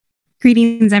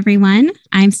Greetings, everyone.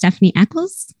 I'm Stephanie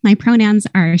Eckles. My pronouns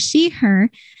are she,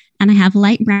 her, and I have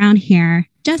light brown hair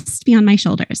just beyond my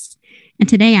shoulders. And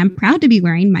today I'm proud to be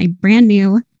wearing my brand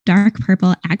new dark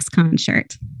purple AxCon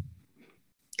shirt.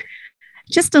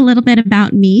 Just a little bit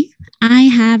about me. I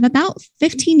have about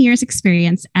 15 years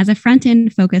experience as a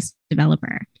front-end focused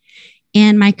developer.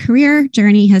 And my career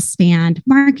journey has spanned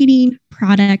marketing,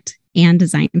 product, and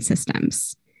design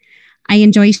systems. I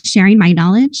enjoy sharing my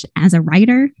knowledge as a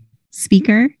writer,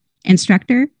 speaker,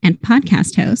 instructor, and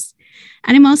podcast host.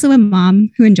 And I'm also a mom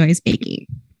who enjoys baking.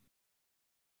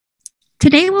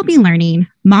 Today, we'll be learning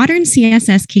modern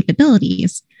CSS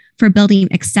capabilities for building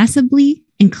accessibly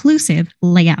inclusive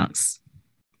layouts.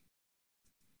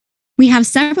 We have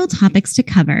several topics to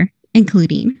cover,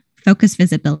 including focus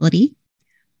visibility,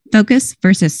 focus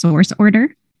versus source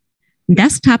order,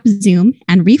 desktop zoom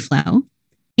and reflow,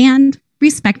 and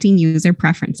respecting user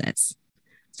preferences.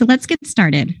 So let's get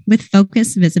started with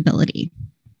focus visibility.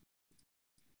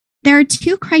 There are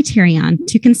two criterion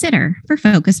to consider for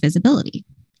focus visibility.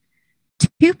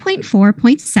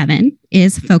 2.4.7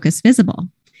 is focus visible,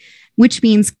 which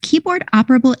means keyboard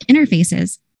operable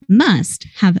interfaces must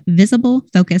have visible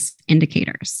focus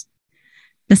indicators.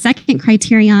 The second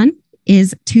criterion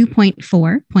is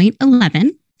 2.4.11,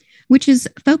 which is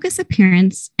focus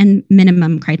appearance and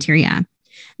minimum criteria.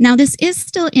 Now, this is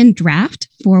still in draft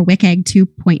for WCAG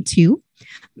 2.2,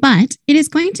 but it is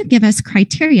going to give us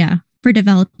criteria for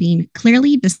developing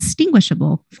clearly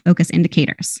distinguishable focus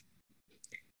indicators.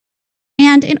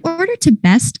 And in order to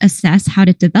best assess how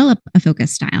to develop a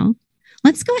focus style,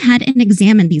 let's go ahead and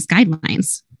examine these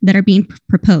guidelines that are being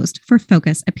proposed for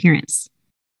focus appearance.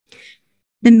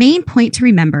 The main point to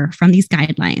remember from these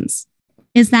guidelines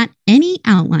is that any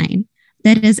outline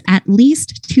that is at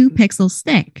least 2 pixels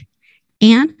thick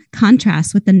and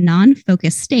contrasts with the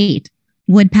non-focus state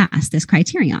would pass this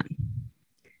criterion.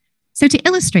 So to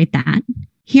illustrate that,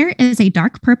 here is a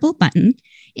dark purple button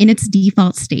in its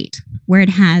default state, where it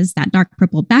has that dark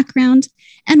purple background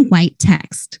and white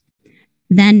text.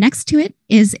 Then next to it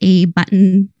is a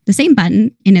button, the same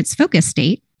button in its focus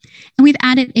state, and we've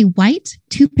added a white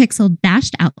 2-pixel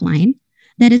dashed outline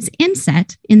that is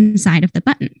inset inside of the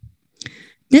button.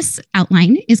 This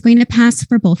outline is going to pass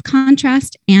for both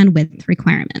contrast and width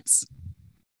requirements.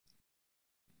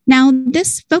 Now,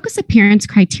 this focus appearance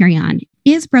criterion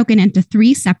is broken into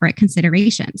 3 separate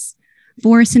considerations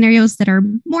for scenarios that are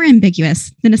more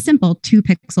ambiguous than a simple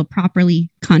 2-pixel properly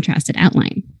contrasted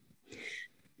outline.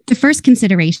 The first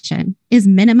consideration is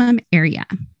minimum area,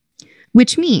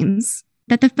 which means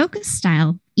that the focus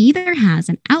style either has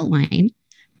an outline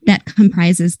that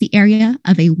comprises the area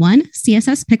of a 1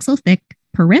 CSS pixel thick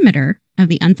perimeter of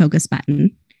the unfocused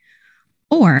button,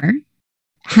 or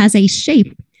has a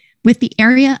shape with the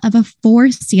area of a 4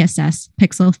 CSS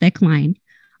pixel thick line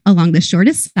along the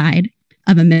shortest side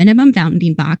of a minimum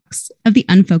bounding box of the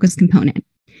unfocused component,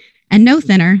 and no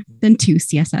thinner than 2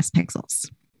 CSS pixels.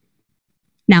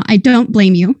 Now, I don't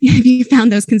blame you if you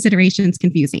found those considerations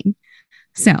confusing.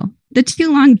 So the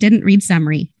too long didn't read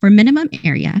summary for minimum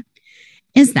area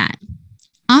is that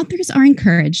authors are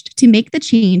encouraged to make the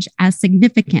change as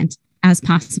significant as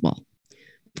possible.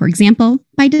 For example,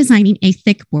 by designing a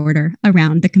thick border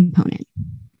around the component.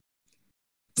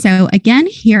 So again,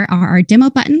 here are our demo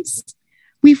buttons.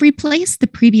 We've replaced the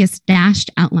previous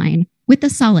dashed outline with a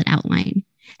solid outline,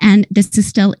 and this is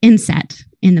still inset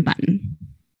in the button.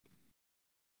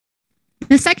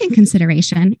 The second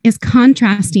consideration is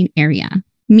contrasting area,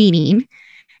 meaning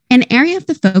an area of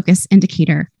the focus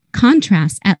indicator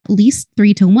contrasts at least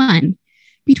 3:1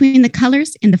 between the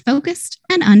colors in the focused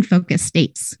and unfocused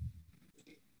states.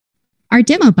 Our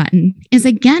demo button is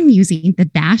again using the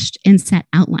dashed inset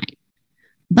outline,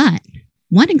 but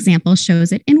one example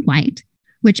shows it in white,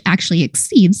 which actually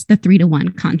exceeds the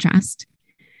 3:1 contrast,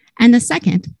 and the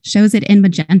second shows it in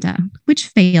magenta, which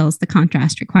fails the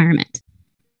contrast requirement.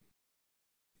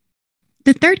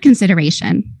 The third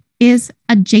consideration is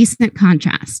adjacent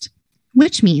contrast,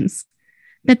 which means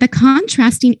that the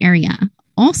contrasting area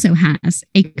also has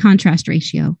a contrast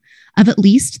ratio of at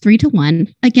least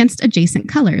 3:1 against adjacent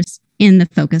colors in the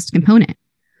focused component,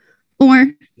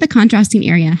 or the contrasting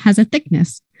area has a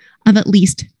thickness of at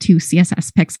least 2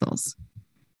 CSS pixels.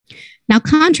 Now,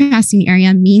 contrasting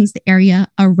area means the area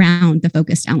around the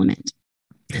focused element.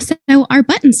 So our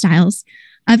button styles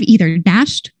of either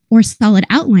dashed or solid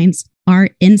outlines are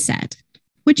inset,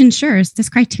 which ensures this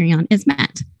criterion is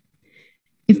met.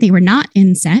 If they were not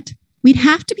inset, we'd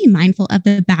have to be mindful of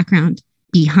the background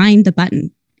behind the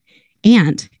button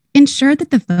and ensure that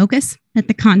the focus met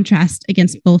the contrast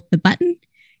against both the button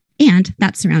and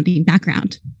that surrounding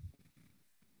background.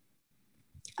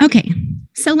 Okay,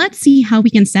 so let's see how we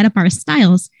can set up our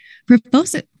styles for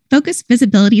focus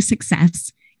visibility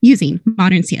success using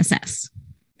modern CSS.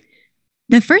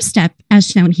 The first step, as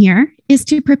shown here, is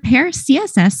to prepare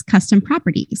CSS custom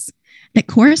properties that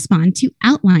correspond to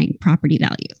outline property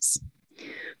values.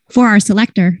 For our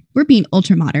selector, we're being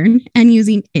ultra modern and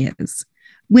using is,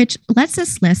 which lets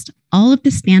us list all of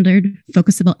the standard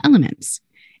focusable elements,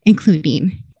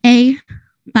 including a,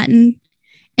 button,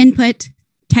 input,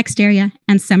 text area,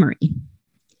 and summary.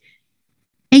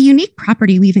 A unique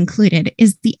property we've included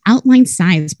is the outline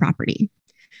size property,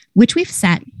 which we've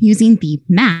set using the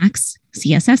max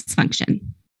CSS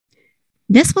function.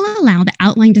 This will allow the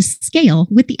outline to scale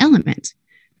with the element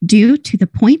due to the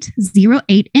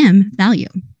 0.08 value,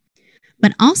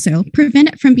 but also prevent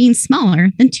it from being smaller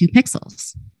than 2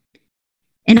 pixels.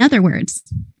 In other words,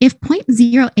 if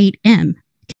 0.08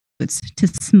 goes to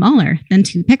smaller than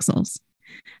 2 pixels,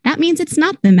 that means it's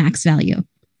not the max value.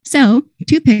 So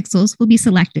 2 pixels will be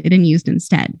selected and used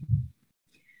instead.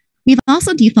 We've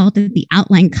also defaulted the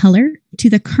outline color to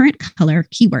the current color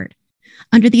keyword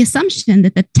under the assumption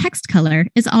that the text color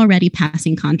is already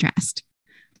passing contrast.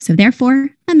 So therefore,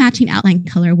 a matching outline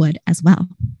color would as well.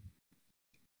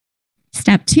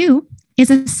 Step 2 is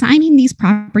assigning these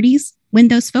properties when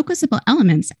those focusable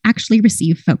elements actually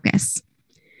receive focus.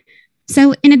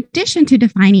 So in addition to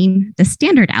defining the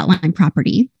standard outline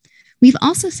property, we've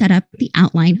also set up the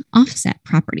outline offset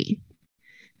property.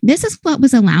 This is what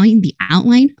was allowing the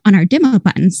outline on our demo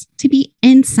buttons to be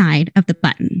inside of the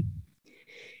button.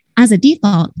 As a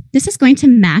default, this is going to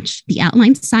match the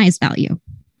outline size value.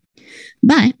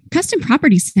 But custom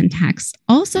property syntax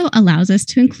also allows us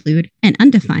to include an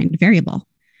undefined variable,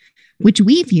 which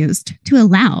we've used to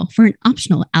allow for an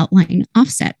optional outline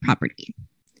offset property.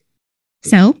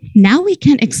 So now we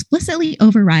can explicitly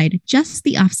override just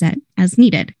the offset as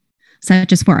needed,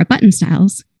 such as for our button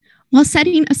styles, while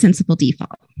setting a sensible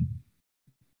default.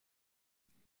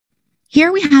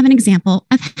 Here we have an example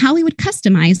of how we would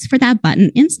customize for that button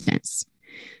instance.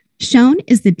 Shown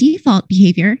is the default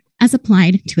behavior as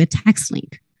applied to a text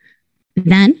link.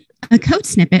 Then a code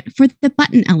snippet for the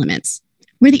button elements,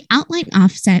 where the outline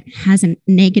offset has a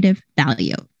negative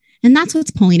value, and that's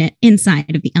what's pulling it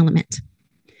inside of the element.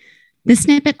 The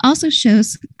snippet also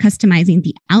shows customizing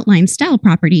the outline style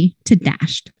property to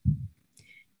dashed.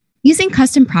 Using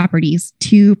custom properties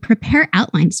to prepare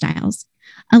outline styles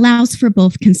allows for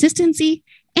both consistency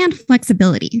and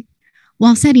flexibility,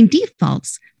 while setting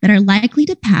defaults that are likely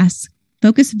to pass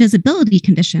focus visibility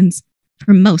conditions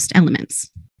for most elements.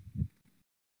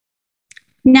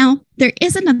 Now, there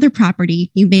is another property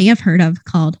you may have heard of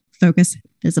called focus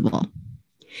visible.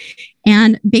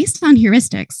 And based on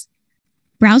heuristics,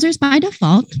 browsers by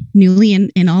default, newly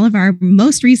in all of our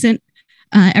most recent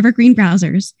evergreen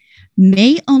browsers,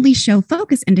 may only show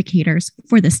focus indicators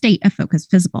for the state of focus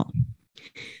visible.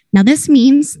 Now, this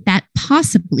means that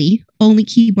possibly only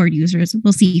keyboard users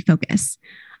will see focus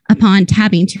upon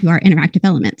tabbing to our interactive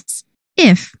elements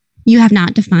if you have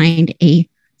not defined a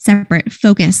separate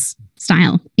focus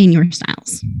style in your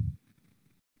styles.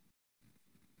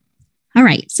 All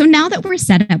right, so now that we're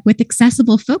set up with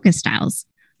accessible focus styles,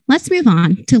 let's move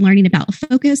on to learning about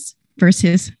focus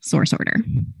versus source order.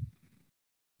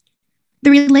 The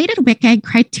related WCAG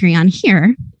criterion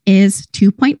here is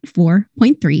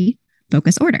 2.4.3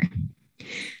 focus order,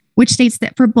 which states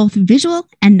that for both visual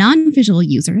and non-visual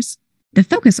users, the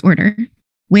focus order,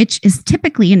 which is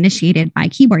typically initiated by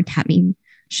keyboard tapping,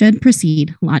 should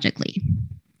proceed logically.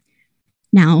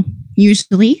 Now,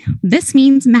 usually, this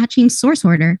means matching source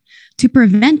order to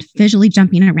prevent visually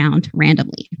jumping around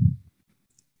randomly.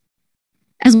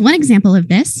 As one example of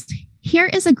this, here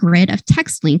is a grid of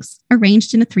text links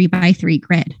arranged in a 3x3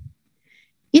 grid.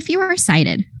 If you are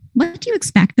sighted, what do you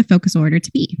expect the focus order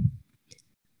to be?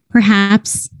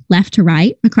 Perhaps left to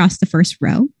right across the first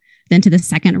row, then to the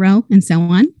second row, and so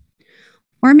on.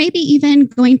 Or maybe even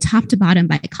going top to bottom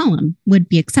by column would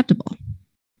be acceptable.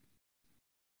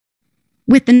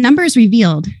 With the numbers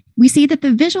revealed, we see that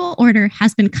the visual order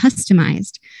has been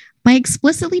customized by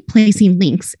explicitly placing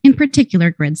links in particular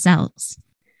grid cells.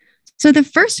 So the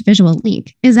first visual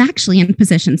link is actually in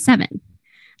position 7,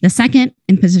 the second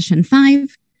in position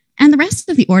 5, and the rest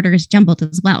of the order is jumbled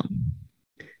as well.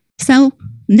 So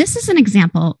this is an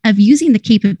example of using the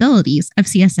capabilities of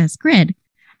CSS Grid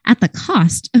at the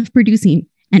cost of producing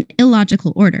an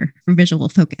illogical order for visual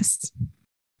focus.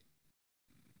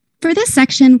 For this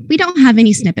section, we don't have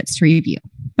any snippets to review,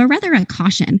 but rather a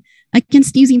caution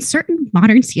against using certain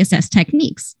modern CSS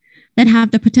techniques that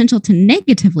have the potential to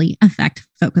negatively affect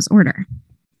focus order.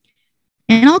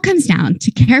 It all comes down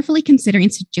to carefully considering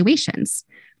situations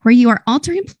where you are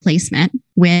altering placement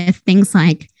with things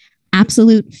like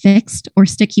absolute fixed or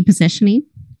sticky positioning,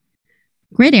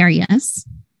 grid areas,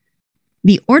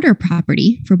 the order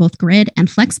property for both grid and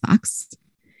flexbox,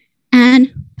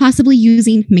 and possibly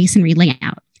using masonry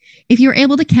layout. If you were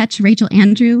able to catch Rachel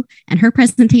Andrew and her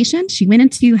presentation, she went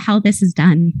into how this is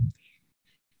done.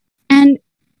 And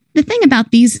the thing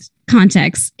about these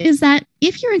contexts is that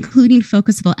if you're including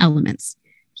focusable elements,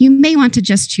 you may want to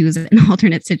just choose an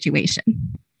alternate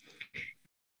situation.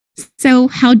 So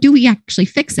how do we actually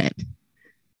fix it?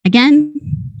 Again,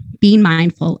 being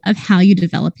mindful of how you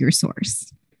develop your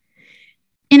source.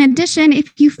 In addition,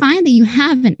 if you find that you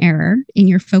have an error in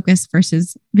your focus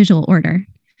versus visual order,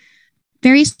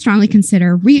 very strongly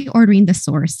consider reordering the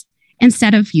source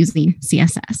instead of using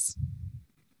CSS.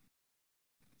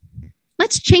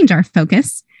 Let's change our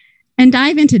focus and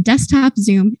dive into desktop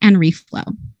zoom and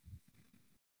reflow.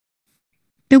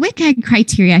 The WCAG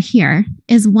criteria here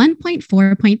is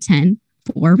 1.4.10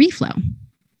 for reflow.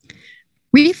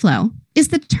 Reflow is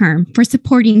the term for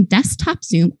supporting desktop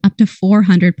zoom up to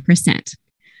 400%,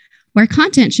 where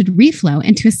content should reflow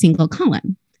into a single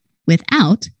column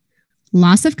without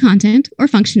loss of content or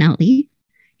functionality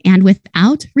and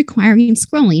without requiring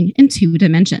scrolling in 2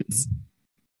 dimensions.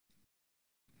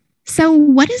 So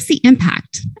what is the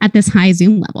impact at this high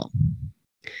zoom level?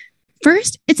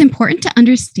 First, it's important to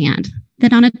understand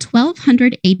that on a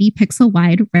 1280 pixel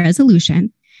wide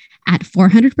resolution at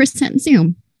 400%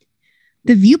 zoom,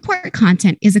 the viewport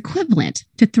content is equivalent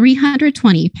to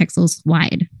 320 pixels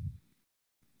wide.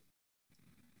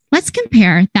 Let's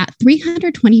compare that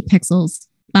 320 pixels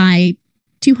by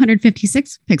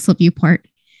 256 pixel viewport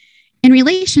in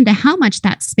relation to how much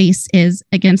that space is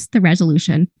against the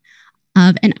resolution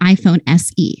of an iPhone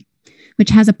SE,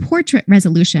 which has a portrait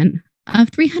resolution of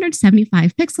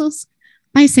 375 pixels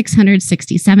by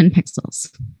 667 pixels.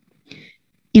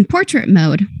 In portrait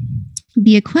mode,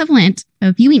 the equivalent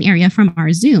of viewing area from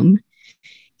our zoom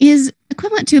is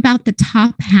equivalent to about the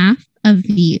top half of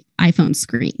the iPhone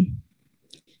screen.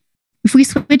 If we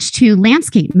switch to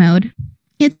landscape mode,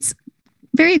 it's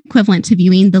very equivalent to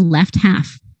viewing the left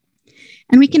half.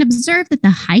 And we can observe that the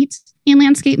height in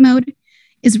landscape mode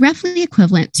is roughly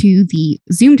equivalent to the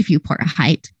zoomed viewport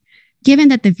height, given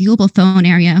that the viewable phone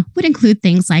area would include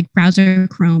things like browser,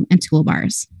 Chrome, and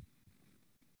toolbars.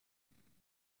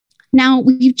 Now,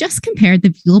 we've just compared the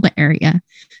viewable area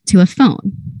to a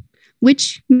phone,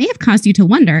 which may have caused you to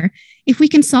wonder if we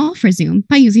can solve for zoom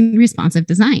by using responsive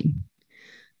design.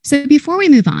 So before we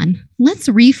move on, let's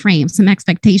reframe some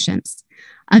expectations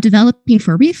of developing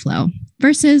for reflow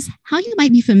versus how you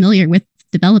might be familiar with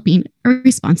developing a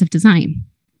responsive design.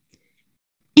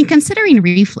 In considering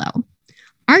reflow,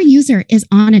 our user is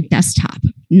on a desktop,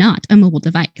 not a mobile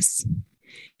device.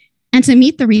 And to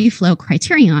meet the reflow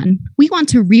criterion, we want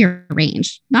to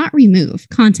rearrange, not remove,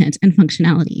 content and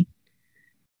functionality.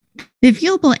 The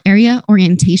viewable area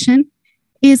orientation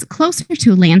is closer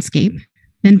to landscape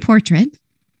than portrait.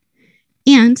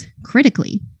 And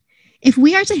critically, if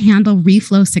we are to handle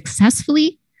reflow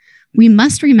successfully, we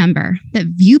must remember that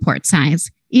viewport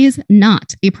size is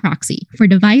not a proxy for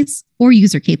device or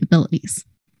user capabilities.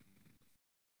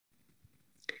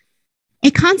 A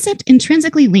concept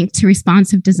intrinsically linked to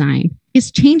responsive design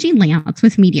is changing layouts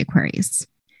with media queries.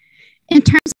 In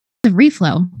terms of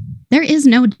reflow, there is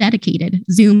no dedicated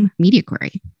Zoom media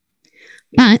query,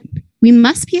 but we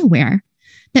must be aware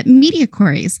that media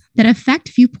queries that affect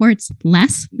viewports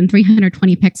less than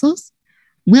 320 pixels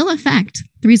will affect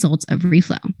the results of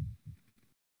reflow.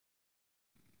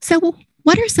 So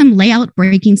what are some layout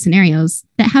breaking scenarios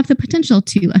that have the potential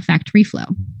to affect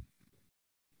reflow?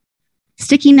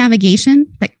 Sticky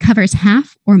navigation that covers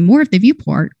half or more of the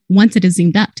viewport once it is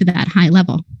zoomed up to that high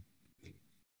level.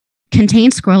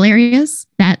 Contained scroll areas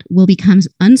that will become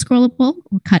unscrollable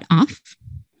or cut off.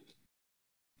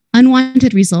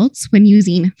 Unwanted results when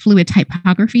using fluid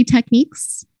typography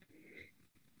techniques.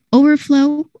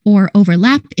 Overflow or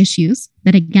overlapped issues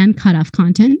that again cut off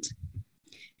content.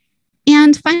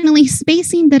 And finally,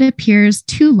 spacing that appears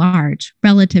too large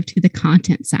relative to the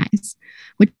content size,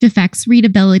 which affects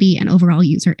readability and overall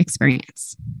user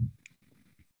experience.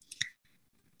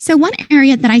 So one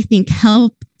area that I think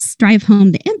helps drive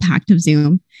home the impact of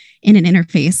Zoom in an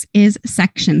interface is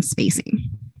section spacing.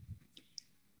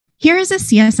 Here is a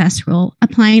CSS rule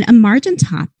applying a margin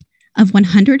top of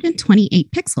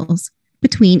 128 pixels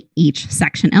between each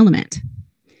section element.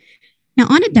 Now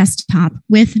on a desktop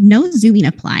with no zooming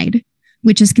applied,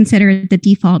 which is considered the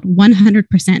default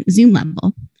 100% zoom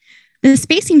level, the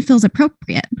spacing feels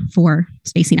appropriate for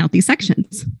spacing out these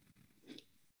sections.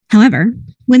 However,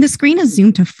 when the screen is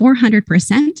zoomed to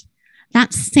 400%,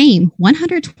 that same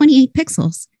 128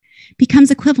 pixels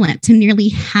becomes equivalent to nearly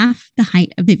half the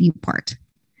height of the viewport.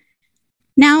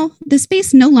 Now, the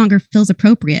space no longer feels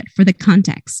appropriate for the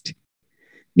context.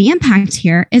 The impact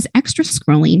here is extra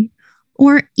scrolling,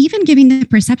 or even giving the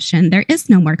perception there is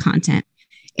no more content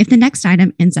if the next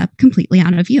item ends up completely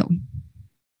out of view.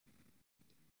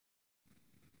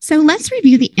 So let's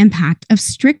review the impact of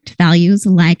strict values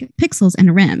like pixels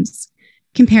and rims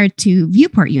compared to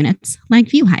viewport units like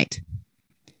view height.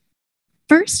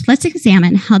 First, let's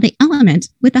examine how the element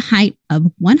with a height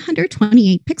of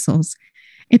 128 pixels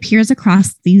appears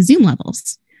across the zoom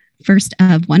levels. First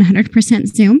of 100%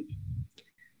 zoom,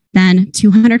 then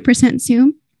 200%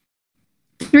 zoom,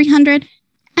 300,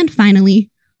 and finally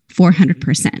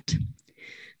 400%.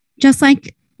 Just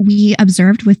like we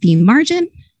observed with the margin,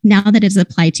 now that it's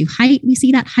applied to height, we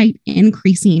see that height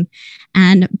increasing.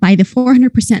 And by the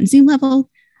 400% zoom level,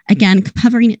 again,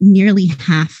 covering nearly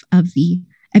half of the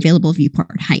available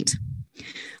viewport height.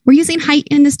 We're using height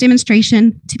in this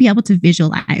demonstration to be able to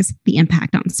visualize the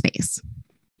impact on space.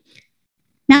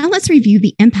 Now let's review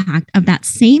the impact of that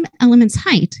same element's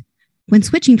height when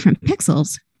switching from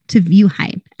pixels to view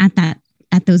height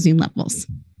at those zoom levels.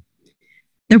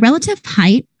 The relative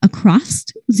height across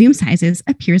zoom sizes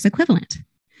appears equivalent,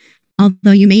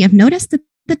 although you may have noticed that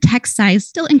the text size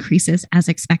still increases as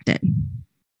expected.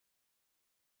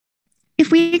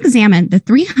 If we examine the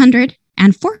 300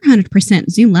 and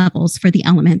 400% zoom levels for the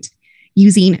element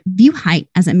using view height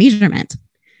as a measurement,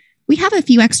 we have a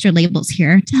few extra labels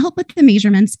here to help with the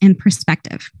measurements in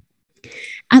perspective.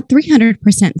 At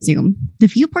 300% zoom, the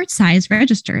viewport size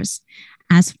registers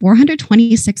as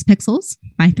 426 pixels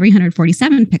by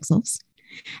 347 pixels,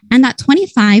 and that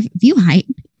 25 view height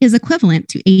is equivalent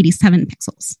to 87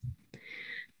 pixels.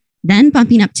 Then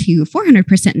bumping up to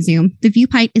 400% zoom, the view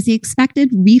height is the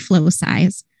expected reflow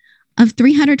size of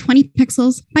 320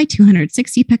 pixels by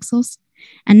 260 pixels.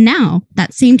 And now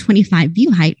that same 25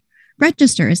 view height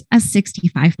registers as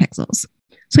 65 pixels.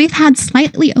 So we've had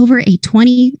slightly over a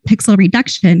 20 pixel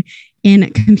reduction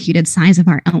in computed size of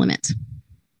our element.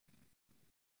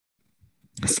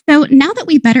 So now that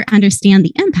we better understand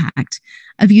the impact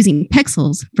of using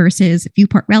pixels versus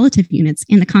viewport relative units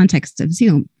in the context of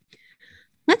zoom,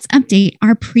 let's update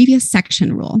our previous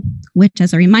section rule, which,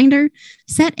 as a reminder,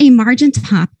 set a margin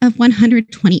top of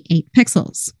 128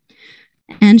 pixels.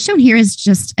 And shown here is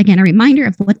just, again, a reminder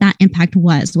of what that impact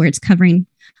was, where it's covering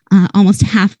almost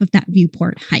half of that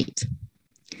viewport height.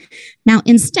 Now,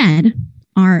 instead,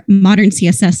 our modern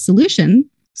CSS solution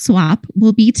swap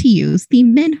will be to use the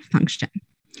min function.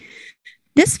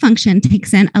 This function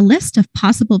takes in a list of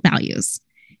possible values,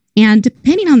 and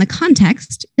depending on the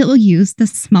context, it will use the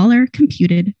smaller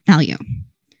computed value.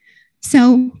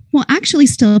 So we'll actually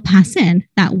still pass in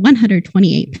that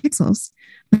 128 pixels,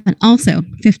 but also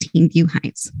 15 view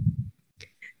heights.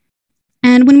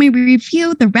 And when we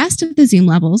review the rest of the zoom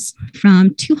levels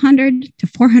from 200 to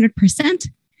 400%,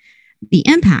 the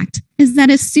impact is that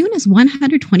as soon as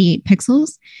 128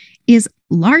 pixels is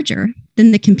larger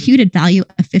than the computed value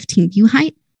of 15 view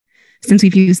height, since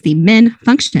we've used the min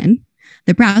function,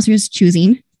 the browser is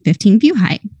choosing 15 view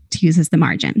height to use as the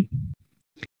margin.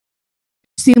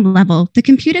 Zoom level, the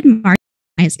computed margin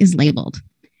size is labeled.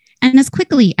 And as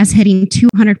quickly as hitting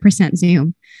 200%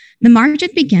 zoom, the margin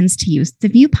begins to use the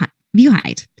view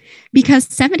height because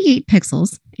 78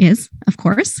 pixels is, of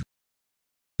course,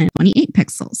 28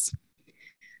 pixels.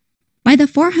 By the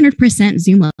 400%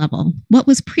 zoom level, what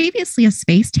was previously a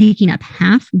space taking up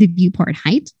half the viewport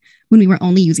height when we were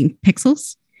only using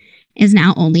pixels is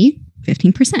now only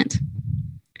 15%.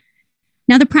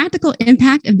 Now, the practical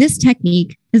impact of this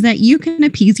technique is that you can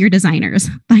appease your designers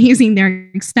by using their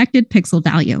expected pixel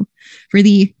value for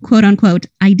the quote unquote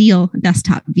ideal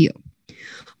desktop view,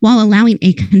 while allowing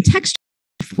a contextual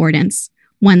affordance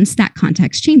once that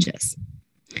context changes.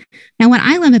 Now, what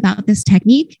I love about this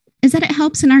technique is that it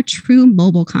helps in our true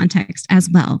mobile context as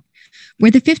well,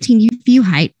 where the 15 view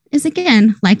height is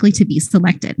again likely to be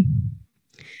selected.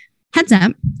 Heads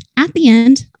up, at the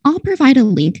end, I'll provide a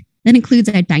link that includes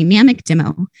a dynamic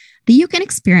demo that you can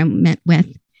experiment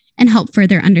with and help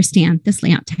further understand this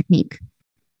layout technique.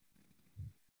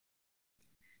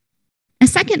 A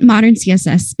second modern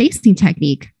CSS spacing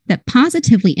technique that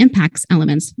positively impacts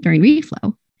elements during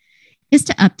reflow is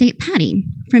to update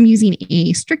padding from using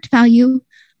a strict value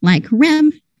like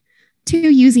rem to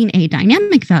using a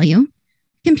dynamic value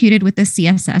computed with the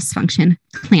CSS function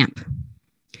clamp.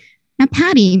 Now,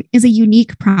 padding is a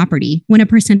unique property when a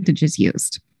percentage is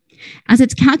used, as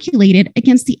it's calculated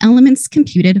against the element's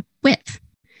computed width.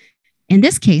 In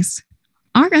this case,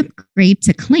 our upgrade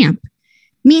to clamp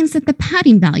means that the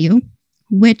padding value,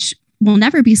 which will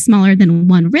never be smaller than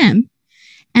 1 rem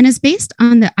and is based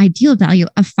on the ideal value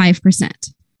of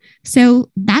 5%. So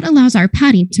that allows our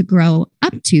padding to grow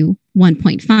up to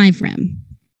 1.5 rem.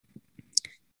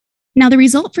 Now, the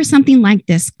result for something like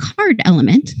this card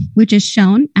element, which is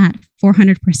shown at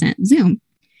 400% zoom,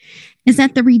 is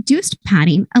that the reduced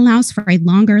padding allows for a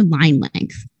longer line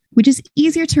length, which is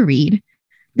easier to read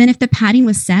than if the padding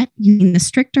was set using the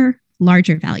stricter,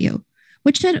 larger value,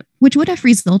 which would have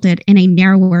resulted in a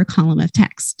narrower column of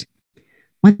text.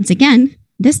 Once again,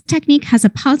 this technique has a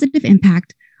positive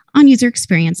impact on user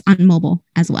experience on mobile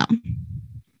as well.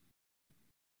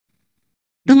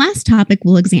 The last topic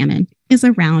we'll examine is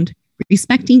around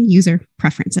respecting user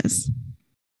preferences.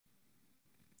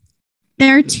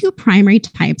 There are 2 primary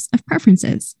types of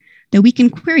preferences that we can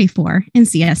query for in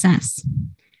CSS: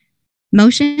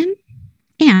 motion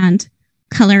and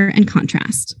color and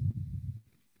contrast.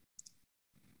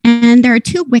 And there are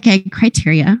 2 WCAG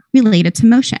criteria related to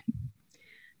motion.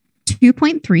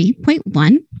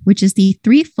 2.3.1, which is the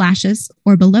 3 flashes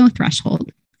or below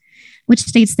threshold, which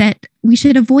states that we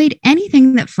should avoid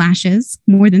anything that flashes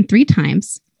more than 3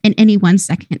 times in any 1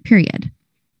 second period.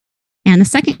 And the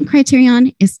second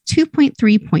criterion is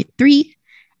 2.3.3,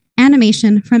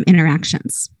 animation from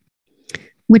interactions,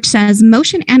 which says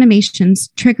motion animations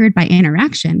triggered by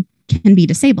interaction can be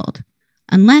disabled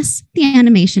unless the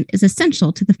animation is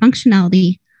essential to the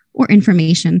functionality or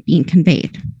information being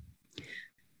conveyed.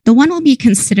 The one we'll be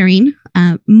considering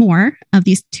more of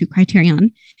these 2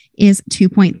 criterion is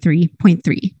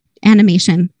 2.3.3,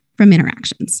 animation from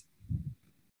interactions.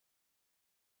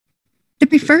 The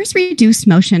prefers reduced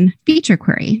motion feature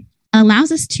query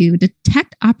allows us to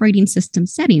detect operating system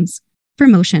settings for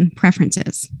motion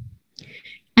preferences.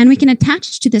 And we can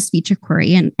attach to this feature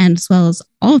query, and as well as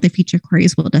all of the feature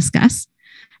queries we'll discuss,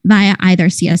 via either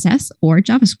CSS or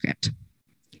JavaScript.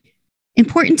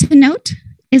 Important to note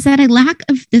is that a lack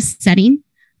of this setting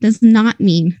does not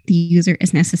mean the user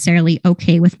is necessarily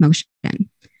okay with motion.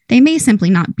 They may simply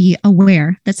not be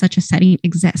aware that such a setting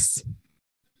exists.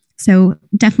 So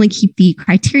definitely keep the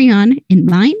criterion in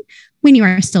mind when you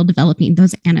are still developing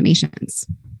those animations.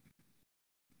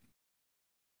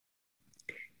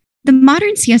 The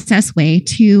modern CSS way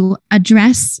to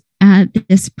address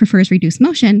this prefers reduced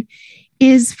motion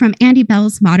is from Andy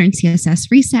Bell's Modern CSS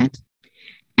Reset.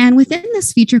 And within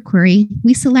this feature query,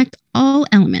 we select all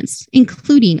elements,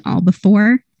 including all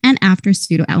before and after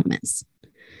pseudo elements.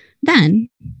 Then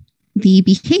the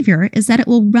behavior is that it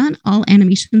will run all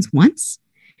animations once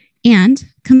and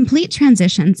complete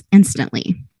transitions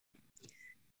instantly.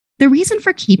 The reason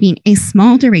for keeping a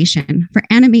small duration for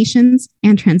animations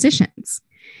and transitions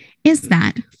is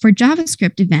that for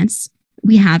JavaScript events,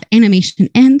 we have animation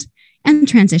end and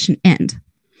transition end.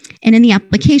 And in the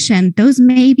application, those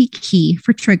may be key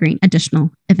for triggering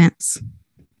additional events.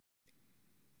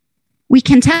 We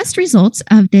can test results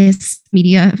of this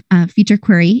media feature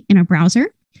query in a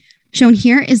browser. Shown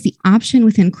here is the option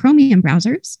within Chromium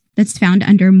browsers that's found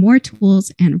under More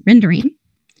Tools and Rendering.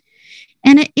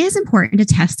 And it is important to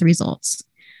test the results,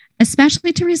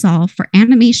 especially to resolve for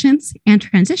animations and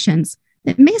transitions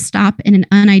that may stop in an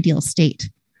unideal state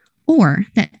or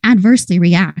that adversely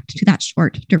react to that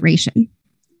short duration.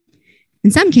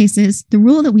 In some cases, the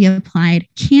rule that we have applied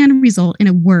can result in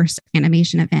a worse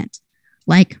animation event,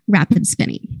 like rapid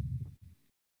spinning.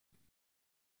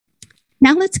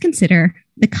 Now let's consider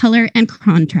the color and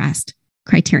contrast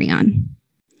criterion.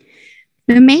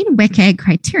 The main WCAG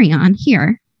criterion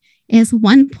here is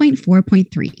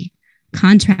 1.4.3,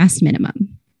 contrast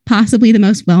minimum, possibly the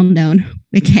most well-known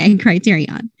WCAG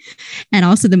criterion, and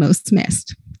also the most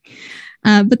missed.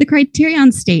 But the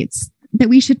criterion states that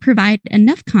we should provide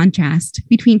enough contrast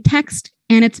between text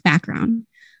and its background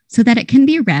so that it can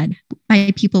be read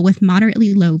by people with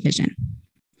moderately low vision.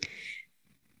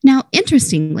 Now,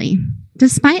 interestingly,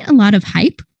 despite a lot of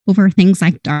hype over things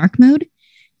like dark mode,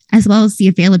 as well as the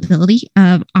availability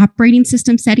of operating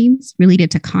system settings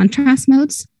related to contrast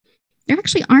modes, there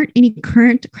actually aren't any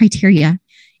current criteria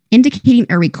indicating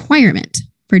a requirement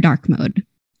for dark mode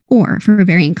or for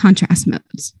varying contrast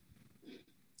modes.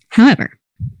 However,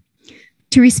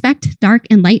 to respect dark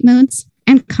and light modes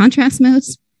and contrast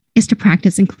modes is to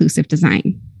practice inclusive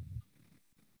design.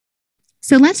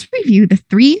 So let's review the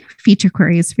 3 feature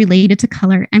queries related to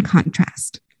color and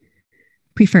contrast: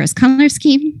 prefers color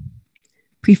scheme,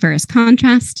 prefers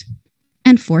contrast,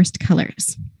 and forced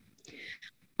colors.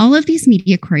 All of these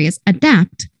media queries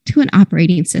adapt to an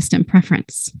operating system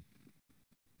preference.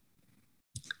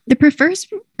 The prefers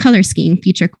color scheme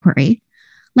feature query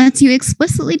lets you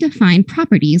explicitly define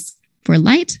properties for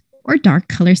light or dark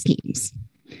color schemes.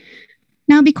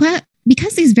 Now,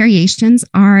 because these variations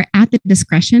are at the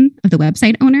discretion of the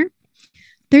website owner,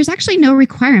 there's actually no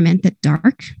requirement that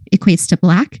dark equates to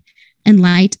black and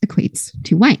light equates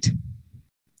to white.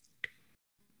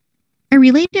 A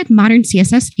related modern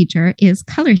CSS feature is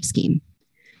color scheme.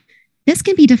 This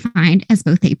can be defined as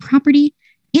both a property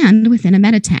and within a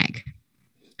meta tag.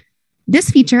 This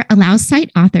feature allows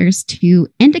site authors to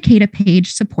indicate a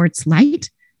page supports light,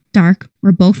 dark,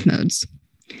 or both modes.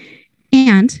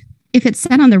 And if it's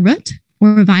set on the root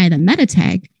or via the meta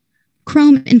tag,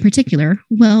 Chrome in particular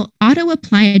will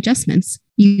auto-apply adjustments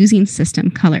using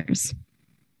system colors.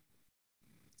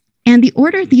 And the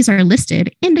order these are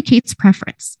listed indicates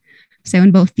preference. So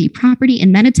in both the property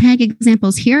and meta tag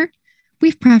examples here,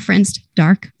 we've preferenced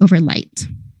dark over light.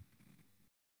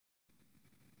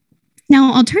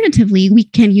 Now, alternatively, we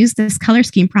can use this color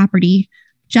scheme property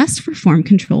just for form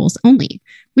controls only,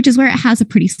 which is where it has a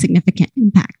pretty significant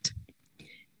impact.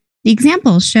 The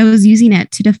example shows using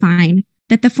it to define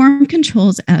that the form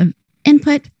controls of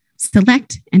input,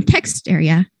 select, and text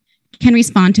area can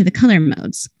respond to the color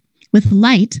modes, with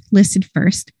light listed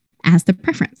first as the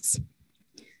preference.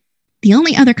 The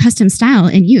only other custom style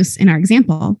in use in our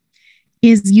example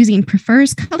is using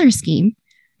prefers color scheme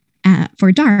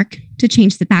for dark to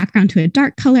change the background to a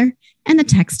dark color and the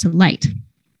text to light.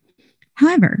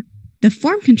 However, the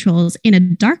form controls in a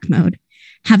dark mode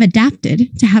have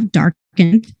adapted to have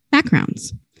darkened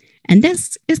backgrounds. And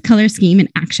this is color scheme in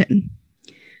action.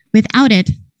 Without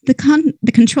it,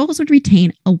 the controls would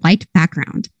retain a white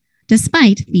background,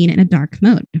 despite being in a dark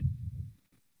mode.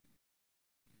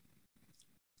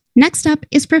 Next up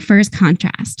is prefers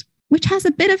contrast, which has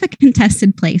a bit of a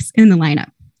contested place in the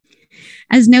lineup.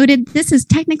 As noted, this is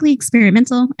technically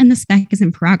experimental and the spec is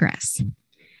in progress.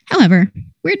 However,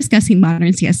 we're discussing modern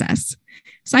CSS,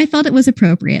 so I felt it was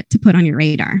appropriate to put on your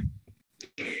radar.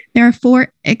 There are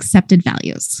 4 accepted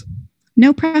values: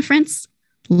 no preference,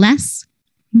 less,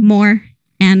 more,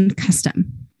 and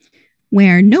custom,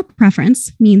 where no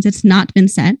preference means it's not been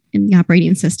set in the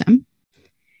operating system,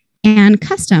 and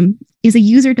custom is a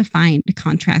user-defined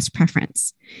contrast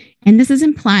preference. And this is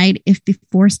implied if the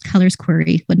forced colors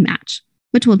query would match,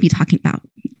 which we'll be talking about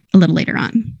a little later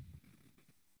on.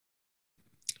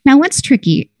 Now, what's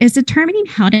tricky is determining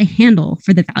how to handle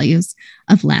for the values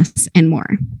of less and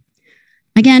more.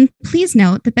 Again, please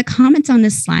note that the comments on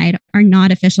this slide are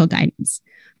not official guidance.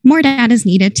 More data is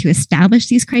needed to establish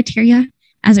these criteria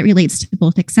as it relates to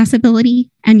both accessibility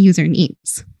and user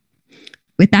needs.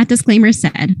 With that disclaimer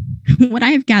said, what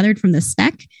I have gathered from the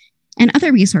spec and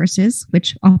other resources,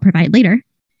 which I'll provide later,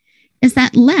 is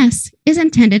that less is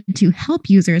intended to help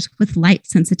users with light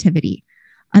sensitivity,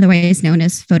 otherwise known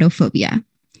as photophobia,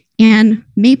 and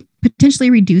may potentially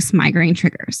reduce migraine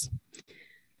triggers.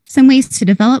 Some ways to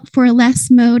develop for a less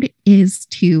mode is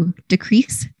to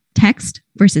decrease text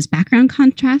versus background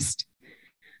contrast,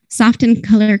 soften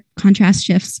color contrast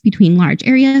shifts between large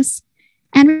areas,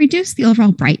 and reduce the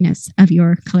overall brightness of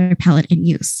your color palette in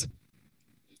use.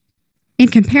 In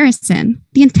comparison,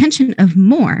 the intention of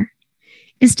more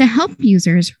is to help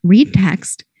users read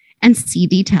text and see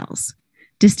details,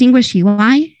 distinguish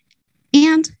UI,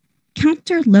 and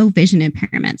counter low vision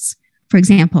impairments, for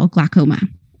example, glaucoma.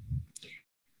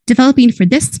 Developing for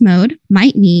this mode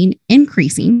might mean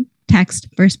increasing text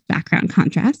versus background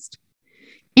contrast,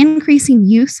 increasing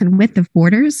use and width of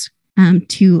borders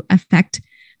to affect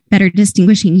better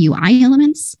distinguishing UI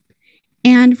elements,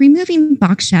 and removing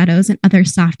box shadows and other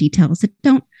soft details that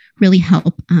don't really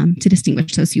help to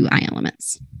distinguish those UI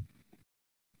elements.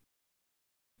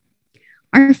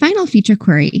 Our final feature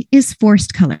query is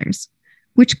forced colors,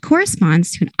 which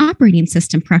corresponds to an operating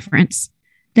system preference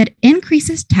that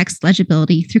increases text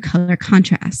legibility through color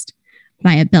contrast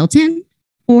via built-in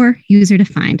or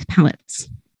user-defined palettes.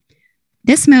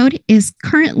 This mode is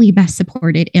currently best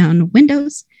supported in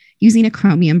Windows using a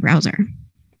Chromium browser.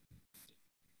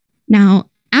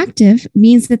 Now, active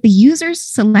means that the user's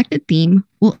selected theme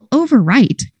will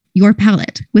overwrite your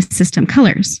palette with system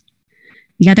colors.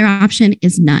 The other option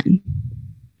is none.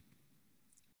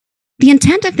 The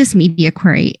intent of this media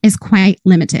query is quite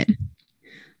limited.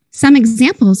 Some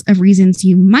examples of reasons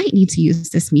you might need to use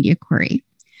this media query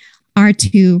are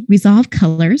to resolve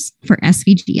colors for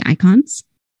SVG icons,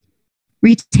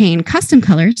 retain custom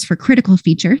colors for critical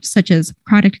features such as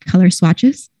product color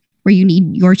swatches, where you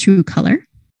need your true color,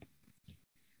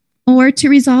 or to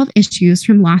resolve issues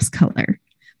from lost color.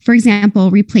 For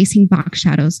example, replacing box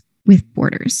shadows with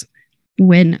borders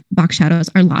when box shadows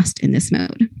are lost in this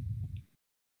mode.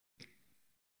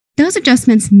 Those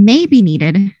adjustments may be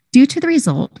needed due to the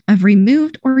result of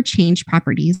removed or changed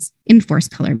properties in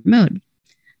forced color mode.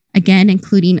 again,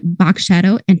 including box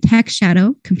shadow and text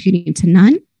shadow computing to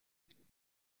none.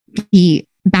 The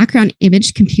background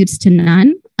image computes to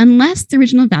none unless the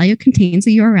original value contains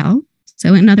a URL.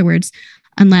 So in other words,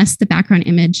 unless the background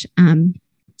image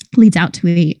leads out to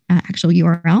a actual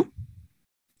URL.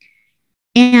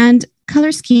 And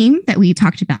color scheme that we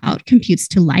talked about computes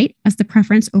to light as the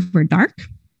preference over dark.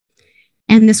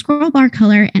 And the scroll bar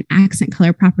color and accent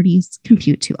color properties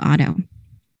compute to auto.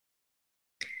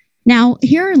 Now,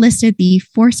 here are listed the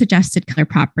 4 suggested color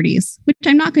properties, which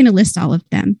I'm not going to list all of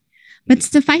them, but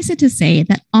suffice it to say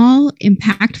that all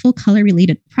impactful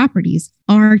color-related properties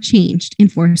are changed in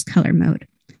force color mode.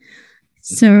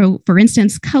 So, for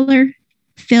instance, color,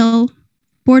 fill,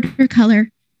 border color,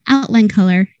 outline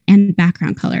color, and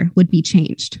background color would be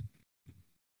changed.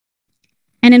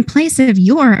 And in place of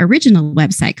your original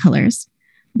website colors,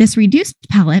 this reduced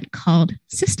palette called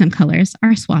system colors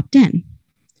are swapped in.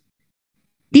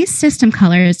 These system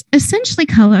colors essentially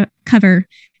cover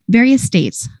various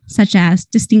states, such as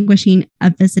distinguishing a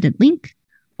visited link,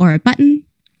 or a button,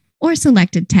 or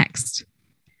selected text.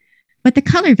 But the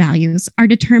color values are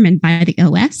determined by the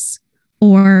OS,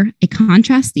 or a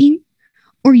contrast theme,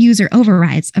 or user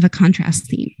overrides of a contrast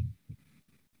theme.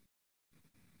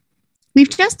 We've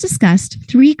just discussed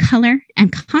 3 color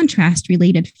and contrast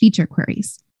related feature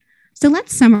queries. So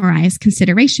let's summarize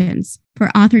considerations for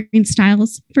authoring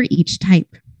styles for each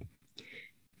type.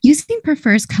 Using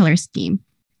prefers color scheme,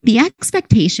 the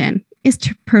expectation is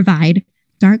to provide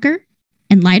darker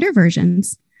and lighter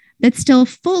versions that still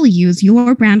fully use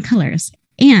your brand colors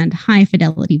and high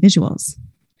fidelity visuals.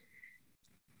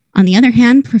 On the other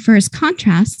hand, prefers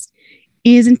contrast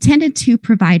is intended to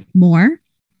provide more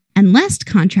and less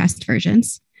contrast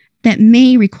versions that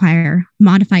may require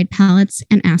modified palettes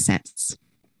and assets.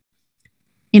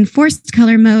 In forced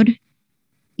color mode,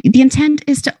 the intent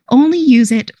is to only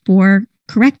use it for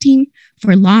correcting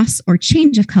for loss or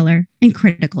change of color in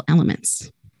critical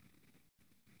elements.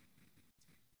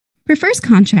 Prefers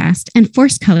contrast and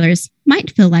forced colors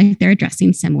might feel like they're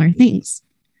addressing similar things.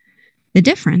 The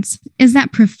difference is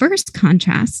that prefers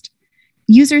contrast,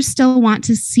 users still want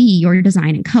to see your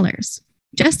design in colors,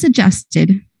 just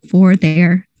adjusted for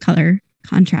their color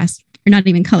contrast, or not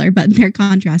even color, but their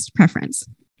contrast preference.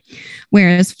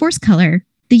 Whereas forced color,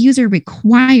 the user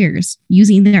requires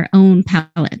using their own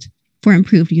palette for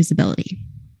improved usability.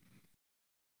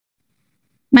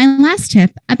 My last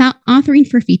tip about authoring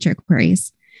for feature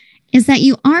queries is that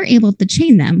you are able to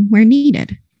chain them where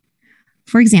needed.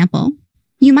 For example,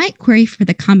 you might query for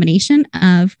the combination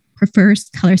of prefers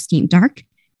color scheme dark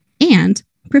and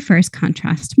prefers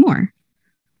contrast more,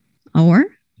 or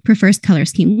prefers color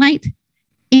scheme light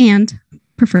and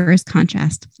prefers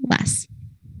contrast less.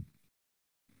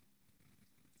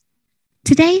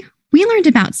 Today, we learned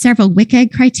about several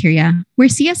WCAG criteria where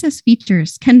CSS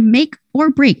features can make or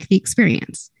break the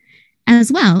experience,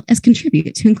 as well as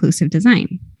contribute to inclusive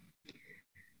design.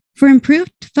 For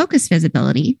improved focus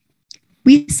visibility,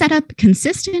 we set up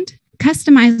consistent,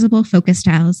 customizable focus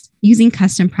styles using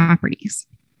custom properties.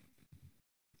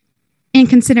 In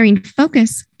considering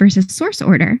focus versus source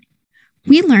order,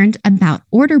 we learned about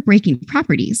order breaking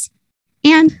properties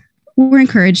and were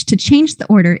encouraged to change the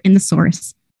order in the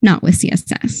source, not with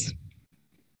CSS.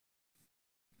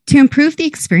 To improve the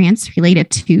experience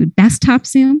related to desktop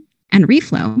zoom and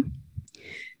reflow,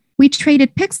 we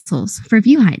traded pixels for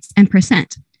view heights and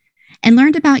percent and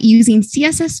learned about using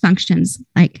CSS functions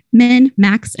like min,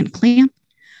 max, and clamp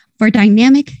for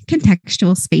dynamic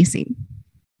contextual spacing.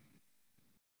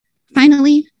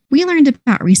 Finally, we learned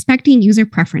about respecting user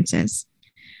preferences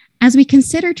as we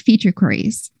considered feature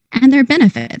queries and their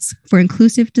benefits for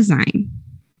inclusive design.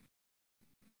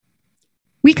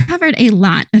 We covered a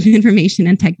lot of information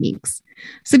and techniques,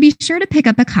 so be sure to pick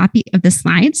up a copy of the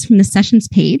slides from the sessions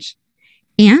page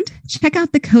and check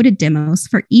out the coded demos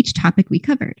for each topic we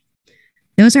covered.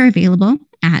 Those are available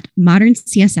at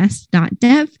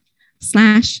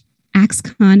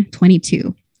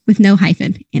moderncss.dev/axcon22 with no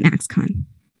hyphen in axcon.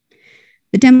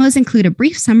 The demos include a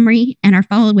brief summary and are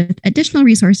followed with additional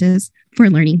resources for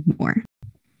learning more.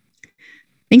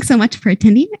 Thanks so much for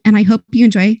attending, and I hope you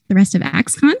enjoy the rest of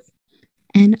axcon.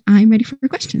 And I'm ready for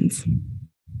questions.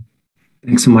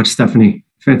 Thanks so much, Stephanie.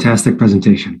 Fantastic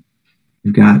presentation.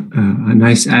 We've got a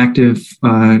nice active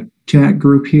chat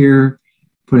group here,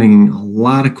 putting a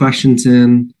lot of questions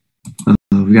in.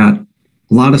 We've got a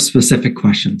lot of specific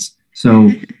questions.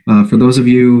 So for those of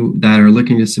you that are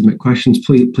looking to submit questions,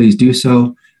 please do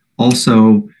so.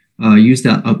 Also, use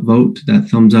that upvote, that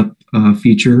thumbs up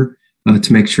feature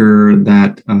to make sure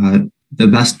that the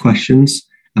best questions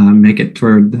make it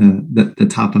toward the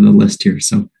top of the list here.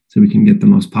 So so we can get the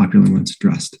most popular ones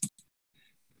addressed.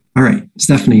 All right,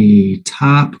 Stephanie,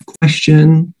 top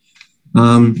question.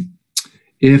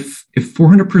 If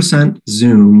 400%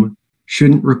 zoom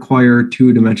shouldn't require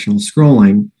two-dimensional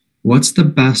scrolling, what's the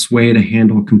best way to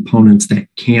handle components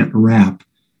that can't wrap,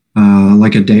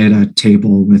 like a data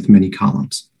table with many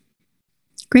columns?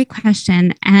 Great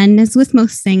question. And as with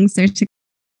most things,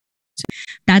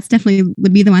 that's definitely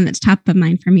would be the one that's top of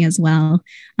mind for me as well.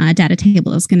 Data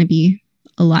table is going to be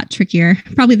a lot trickier,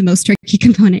 probably the most tricky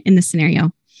component in this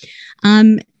scenario.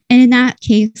 And in that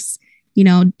case,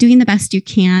 doing the best you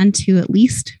can to at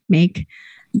least make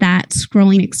that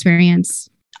scrolling experience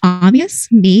obvious,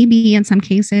 maybe in some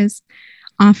cases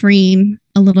offering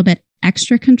a little bit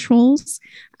extra controls,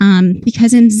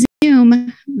 because in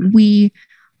Zoom, the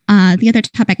other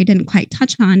topic I didn't quite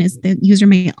touch on is the user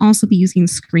may also be using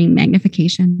screen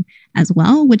magnification as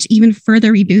well, which even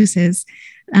further reduces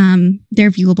their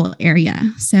viewable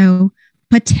area. So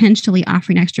potentially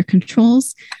offering extra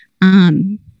controls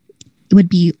would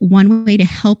be one way to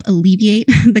help alleviate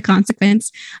the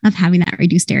consequence of having that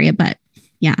reduced area. But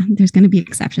yeah, there's going to be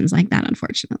exceptions like that,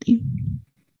 unfortunately.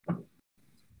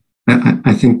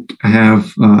 I think I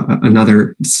have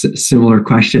another similar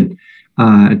question.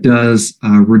 Does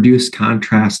reduced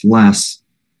contrast less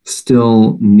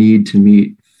still need to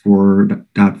meet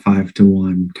 4.5 to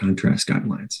 1 contrast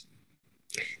guidelines?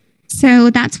 So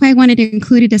that's why I wanted to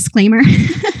include a disclaimer.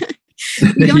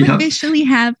 We don't officially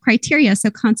have criteria. So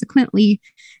consequently,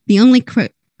 the only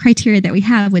criteria that we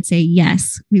have would say,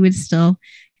 yes, we would still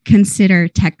consider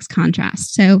text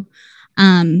contrast. So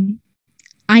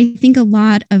I think a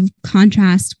lot of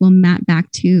contrast will map back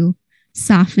to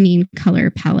softening color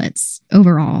palettes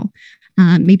overall.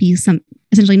 Maybe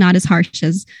essentially not as harsh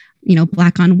as,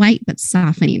 black on white, but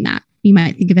softening that. You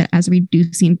might think of it as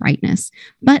reducing brightness.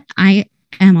 But I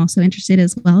am also interested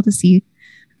as well to see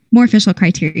more official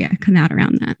criteria come out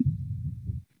around that.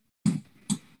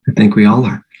 I think we all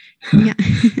are. Yeah.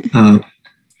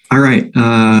 All right.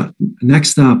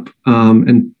 Next up,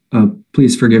 and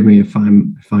please forgive me if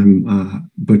I'm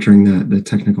butchering the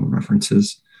technical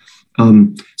references.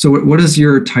 So what does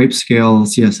your typescale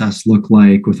CSS look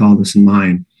like with all this in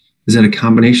mind? Is it a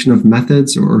combination of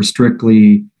methods or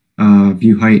strictly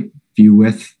view height, view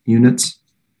width units?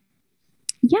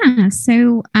 Yeah,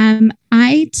 so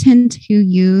I tend to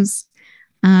use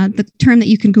the term that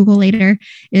you can Google later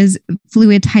is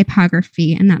fluid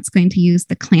typography, and that's going to use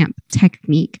the clamp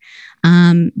technique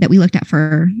that we looked at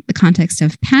for the context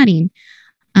of padding.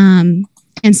 And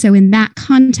so in that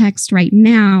context right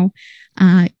now,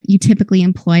 you typically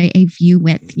employ a view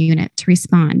width unit to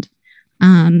respond.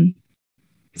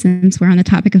 Since we're on the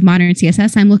topic of modern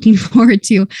CSS, I'm looking forward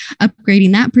to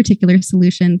upgrading that particular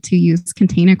solution to use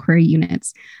container query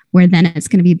units, where then it's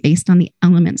going to be based on the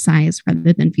element size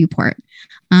rather than viewport.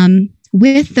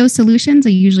 With those solutions, I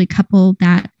usually couple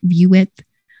that view width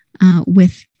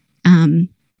with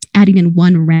adding in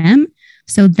one rem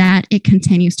so that it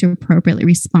continues to appropriately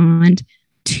respond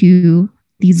to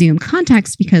the Zoom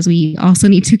context, because we also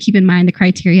need to keep in mind the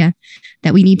criteria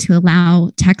that we need to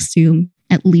allow text zoom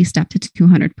at least up to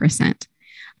 200%.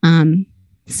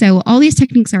 So all these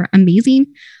techniques are amazing.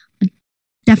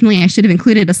 Definitely, I should have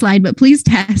included a slide, but please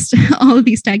test all of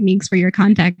these techniques for your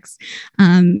context.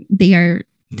 They are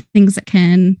things that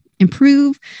can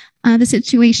improve the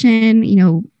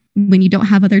situation, when you don't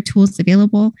have other tools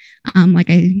available.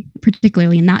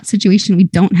 Particularly in that situation, we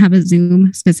don't have a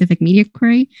Zoom specific media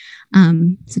query.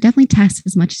 So definitely test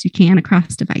as much as you can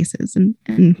across devices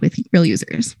and with real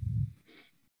users.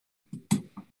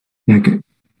 Yeah, good.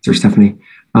 So Stephanie,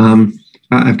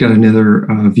 I've got another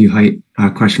view height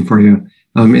question for you.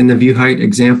 In the view height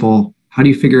example, how do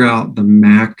you figure out the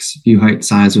max view height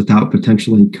size without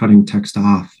potentially cutting text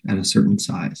off at a certain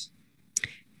size?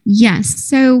 Yes.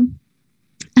 So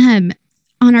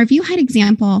on our view height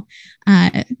example,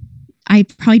 I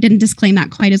probably didn't disclaim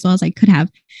that quite as well as I could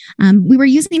have. We were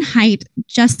using height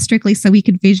just strictly so we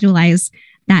could visualize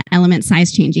that element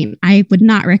size changing. I would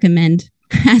not recommend,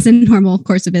 as a normal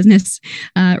course of business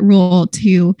rule,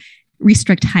 to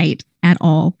restrict height at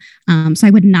all. So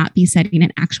I would not be setting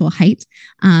an actual height.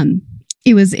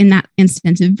 It was in that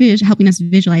instance of helping us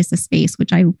visualize the space,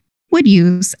 which I would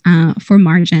use for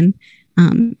margin,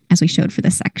 as we showed for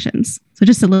the sections. So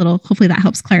just a little, hopefully that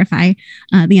helps clarify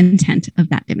the intent of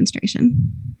that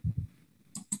demonstration.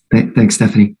 Thanks,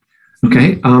 Stephanie.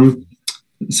 Okay.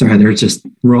 Sorry, they're just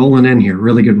rolling in here.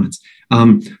 Really good ones.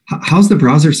 How's the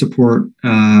browser support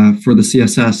for the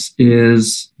CSS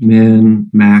is, min,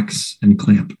 max, and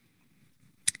clamp?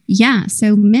 Yeah,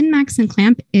 so min, max, and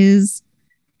clamp is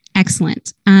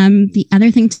Excellent. The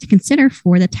other thing to consider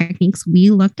for the techniques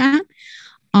we looked at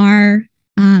are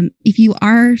if you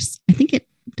are,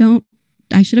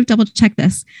 I should have double checked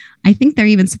this. I think they're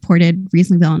even supported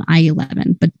reasonably well on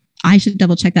I-11, but I should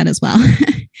double check that as well.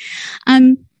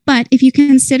 But if you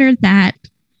consider that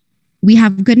we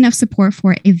have good enough support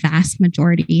for a vast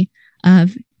majority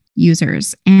of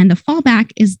users, and the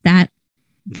fallback is that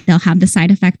they'll have the side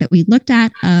effect that we looked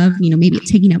at of, maybe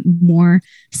taking up more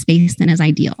space than is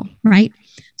ideal, right?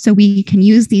 So we can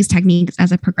use these techniques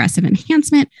as a progressive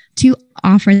enhancement to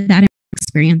offer that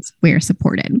experience where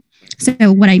supported. So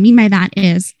what I mean by that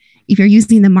is if you're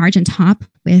using the margin top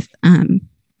with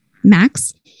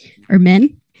max or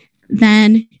min,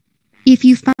 then if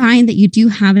you find that you do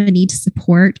have a need to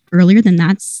support earlier than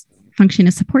that function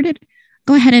is supported,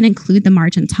 go ahead and include the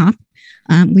margin top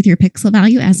with your pixel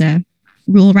value as a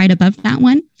rule right above that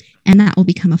one, and that will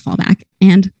become a fallback.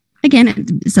 And again,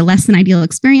 it's a less than ideal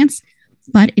experience,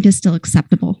 but it is still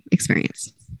acceptable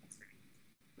experience.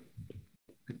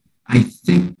 I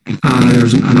think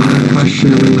there's another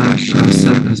question that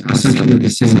said essentially the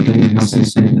same thing. And also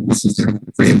saying that this is their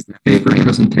favorite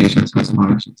presentation so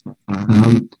far.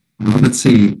 Let's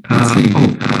see.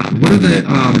 What are the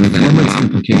performance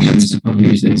implications of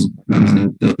using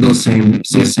those same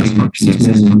CSS functions,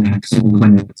 min, max, and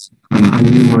clamps on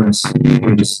numerous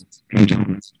page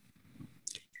elements?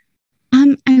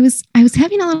 I was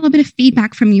having a little bit of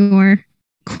feedback from your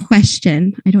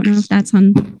question. I don't know if that's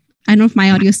on. I don't know if my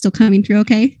audio is still coming through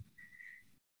okay.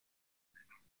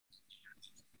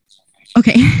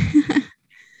 Okay.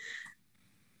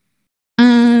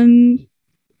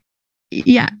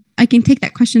 Yeah, I can take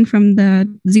that question from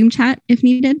the Zoom chat if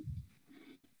needed.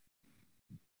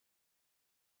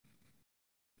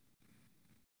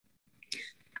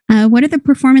 What are the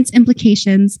performance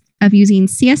implications of using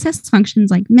CSS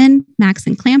functions like min, max,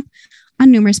 and clamp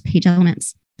on numerous page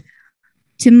elements?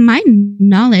 To my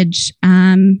knowledge,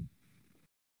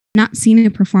 not seen a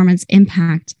performance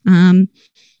impact.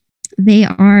 They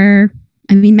are,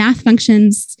 math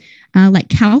functions like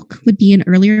calc would be an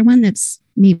earlier one that's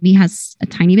maybe has a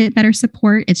tiny bit better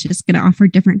support. It's just going to offer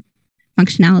different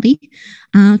functionality.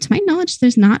 To my knowledge,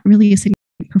 there's not really a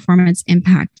significant performance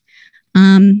impact.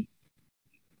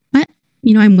 But,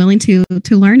 I'm willing to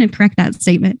learn and correct that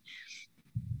statement.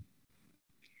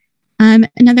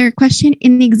 Another question,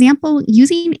 in the example,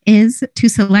 using is to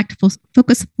select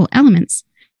focusable elements.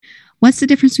 What's the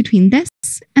difference between this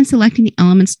and selecting the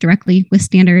elements directly with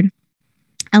standard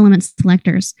element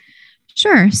selectors?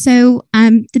 Sure. So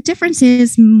the difference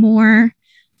is more,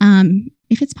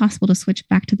 if it's possible to switch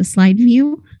back to the slide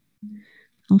view,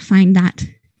 I'll find that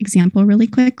example really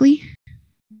quickly.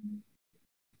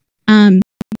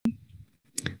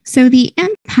 So the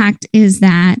impact is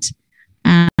that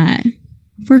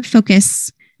for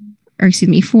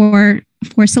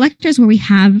selectors where we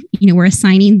have, we're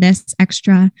assigning this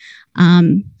extra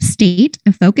state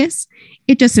of focus,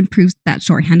 it just improves that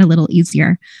shorthand a little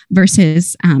easier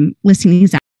versus listing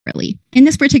these accurately. In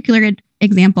this particular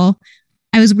example,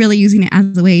 I was really using it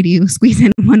as a way to squeeze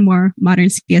in one more modern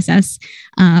CSS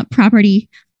property,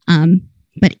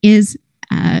 but is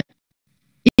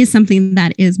something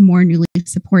that is more newly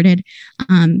supported.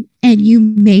 And you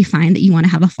may find that you want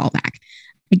to have a fallback.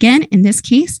 Again, in this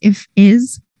case, if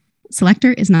is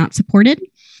selector is not supported,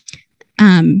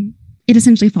 it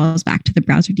essentially falls back to the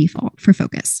browser default for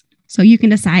focus. So you can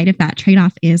decide if that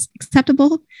trade-off is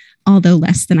acceptable, although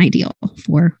less than ideal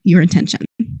for your intention.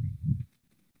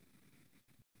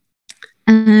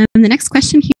 The next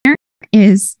question here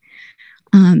is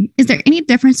there any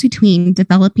difference between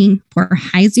developing for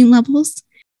high zoom levels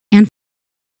and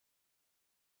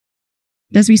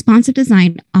does responsive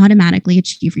design automatically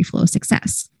achieve reflow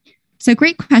success? So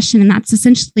great question. And that's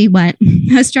essentially what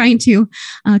I was trying to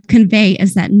convey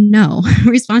is that no,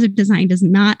 responsive design does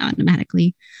not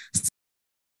automatically.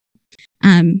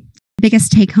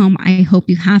 Biggest take home I hope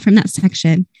you have from that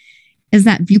section is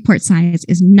that viewport size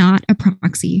is not a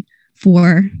proxy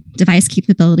for device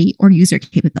capability or user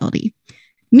capability.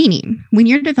 Meaning, when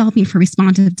you're developing for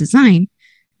responsive design,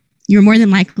 you're more than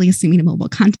likely assuming a mobile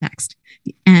context.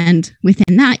 And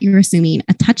within that, you're assuming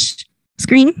a touch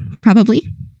screen, probably.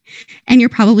 And you're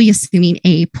probably assuming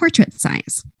a portrait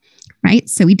size, right?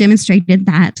 So we demonstrated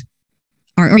that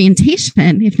our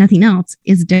orientation, if nothing else,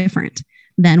 is different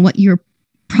than what you're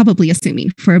probably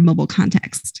assuming for a mobile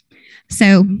context.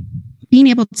 So being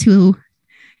able to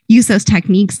use those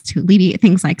techniques to alleviate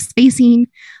things like spacing,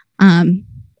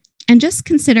 and just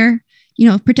consider,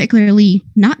 particularly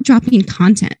not dropping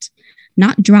content,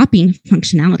 not dropping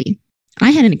functionality.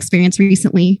 I had an experience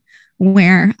recently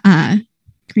where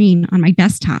green on my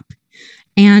desktop,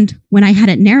 And when I had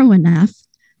it narrow enough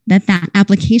that that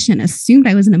application assumed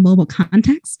I was in a mobile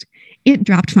context, it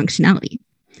dropped functionality,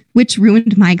 which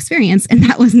ruined my experience. And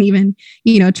that wasn't even,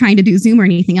 trying to do Zoom or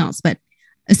anything else. But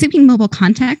assuming mobile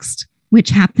context, which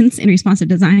happens in responsive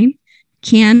design,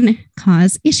 can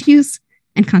cause issues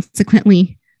and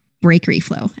consequently break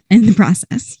reflow in the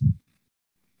process.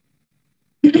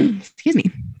 Excuse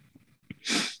me.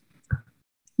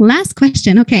 Last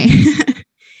question. Okay.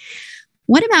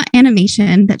 What about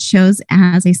animation that shows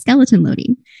as a skeleton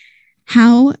loading?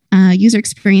 How user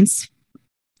experience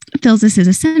feels this is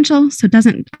essential, so it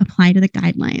doesn't apply to the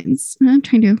guidelines.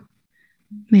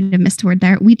 Might have missed a word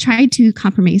there. We tried to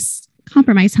compromise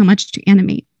how much to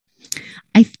animate.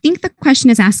 I think the question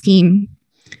is asking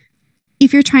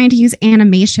if you're trying to use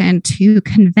animation to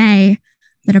convey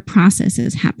that a process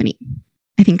is happening.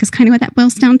 I think is kind of what that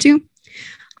boils down to.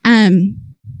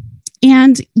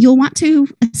 And you'll want to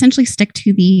essentially stick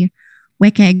to the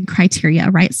WCAG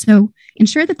criteria, right? So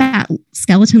ensure that that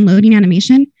skeleton loading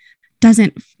animation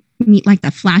doesn't meet like the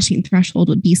flashing threshold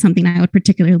would be something I would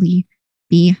particularly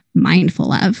be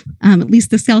mindful of. At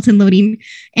least the skeleton loading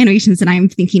animations that I'm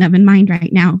thinking of in mind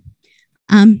right now.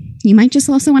 You might just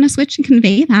also want to switch and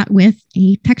convey that with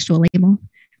a textual label,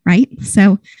 right?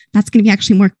 So that's going to be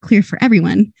actually more clear for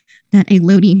everyone that a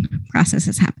loading process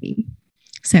is happening.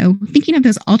 So thinking of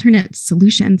those alternate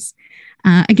solutions,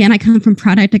 again, I come from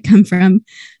product, I come from,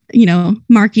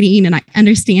 marketing, and I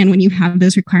understand when you have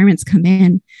those requirements come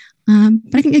in.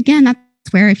 But I think, again, that's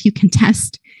where if you can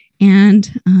test and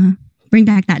bring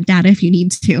back that data if you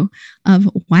need to of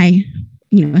why,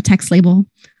 a text label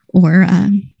or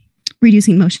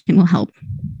reducing motion will help.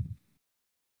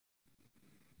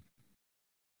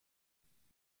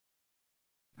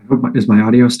 Is my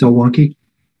audio still wonky?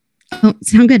 Oh,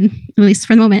 sound good, at least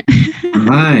for the moment. All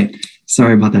right.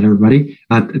 Sorry about that, everybody.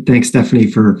 Thanks, Stephanie,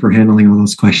 for handling all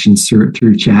those questions through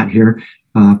chat here.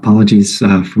 Apologies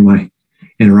for my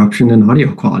interruption in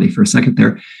audio quality for a second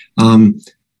there.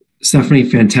 Stephanie,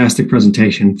 fantastic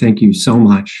presentation. Thank you so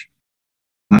much.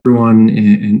 Everyone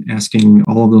in asking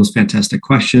all of those fantastic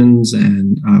questions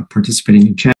and participating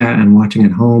in chat and watching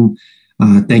at home.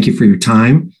 Thank you for your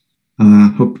time.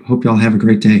 Hope y'all have a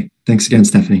great day. Thanks again,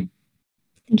 Stephanie.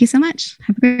 Thank you so much.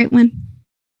 Have a great one.